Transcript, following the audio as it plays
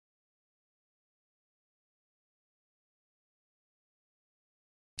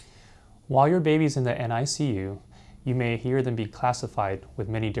While your baby's in the NICU, you may hear them be classified with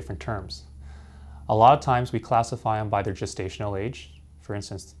many different terms. A lot of times we classify them by their gestational age. For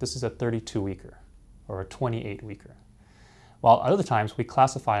instance, this is a 32-weeker or a 28-weeker. While other times we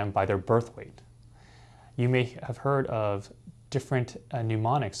classify them by their birth weight. You may have heard of different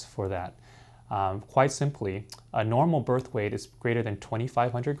mnemonics for that. Quite simply, a normal birth weight is greater than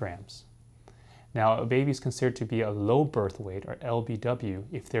 2,500 grams. Now, a baby is considered to be a low birth weight, or LBW,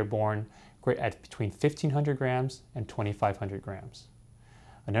 if they're born at between 1,500 grams and 2,500 grams.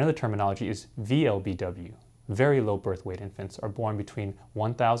 Another terminology is VLBW. Very low birth weight infants are born between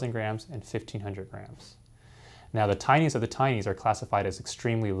 1,000 grams and 1,500 grams. Now, the tiniest of the tinies are classified as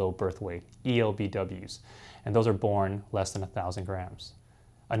extremely low birth weight, ELBWs, and those are born less than 1,000 grams.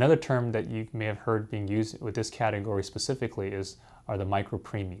 Another term that you may have heard being used with this category specifically are the micro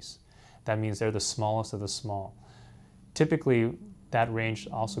preemies. That means they're the smallest of the small. Typically, that range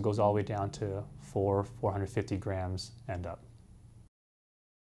also goes all the way down to 450 grams and up.